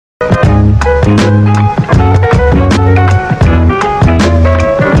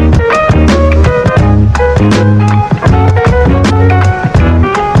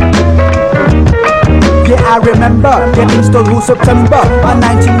I remember getting stoned who September. A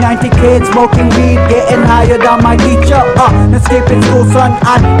 1990 kid smoking weed, getting higher than my teacher. Not skipping school, son.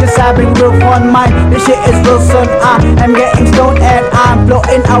 I'm just having real fun, man. This shit is real, son. I am getting stoned and I'm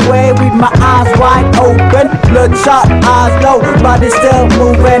floating away with my eyes wide open. Bloodshot, eyes low, body still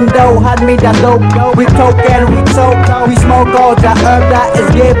moving though. Had me that dope, we coke and we soak. We smoke all the herb that is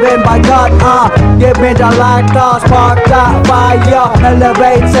given by God. Give me the lighter, spark that fire.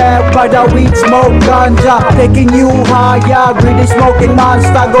 Elevator, by the weed smoke ganja. Taking you higher, really smoking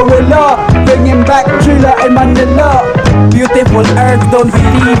monster gorilla. Bringing back Thriller and Manila. Beautiful earth, don't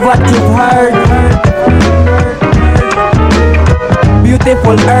believe what you've heard.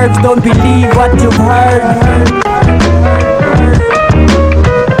 Beautiful earth, don't believe what you've heard.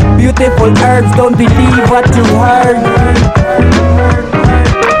 Beautiful earth, don't believe what you've heard.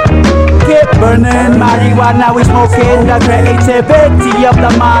 Keep burning marijuana, we smoking the creativity of the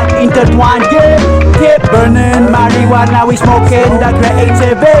mind intertwined. Keep burning marijuana, we smoking the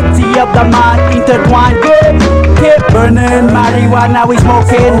creativity of the mind intertwined. Keep burning marijuana, we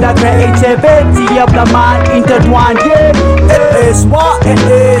smoking the creativity of the mind intertwined. It is what it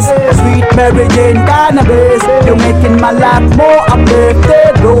is, sweet Mary Jane cannabis. You're making my life more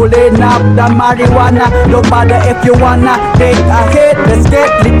uplifted. Rolling up the marijuana, don't bother if you wanna take a hit. Let's get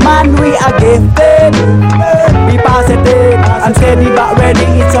lit, man, we are gifted. Be positive, I'm steady but ready.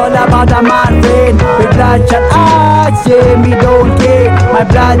 It's all about the man brain. With bloodshot eyes, yeah, me don't care. My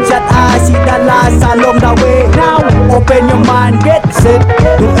bloodshot eyes see the lights along the way. Now open your mind, get set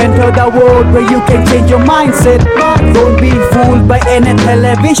to enter the world where you can change your mindset. Don't be fooled by any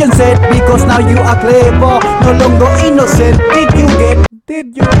television set, because now you are clever, no longer innocent. Did you get?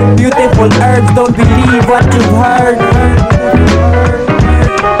 Beautiful earth, don't believe what you've heard.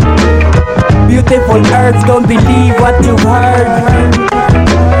 Beautiful earth, don't believe what you've heard.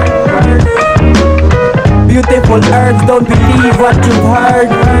 Beautiful earth, don't believe what you've heard.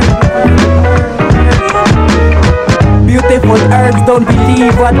 Beautiful earth, don't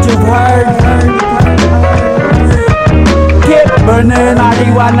believe what you've heard. Keep burning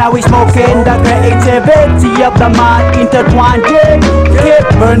marijuana, we smoking the creativity of the mind intertwined. Keep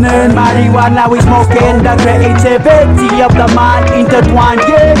burning marijuana, we smoking the creativity of the mind intertwined.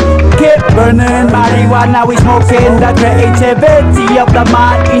 Keep burning marijuana, we smoking the creativity of the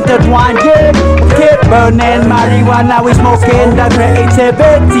mind intertwined. Keep burning marijuana, we smoking the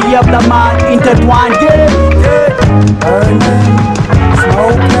creativity of the mind intertwined. Burning,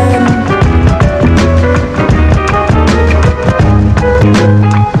 smoking.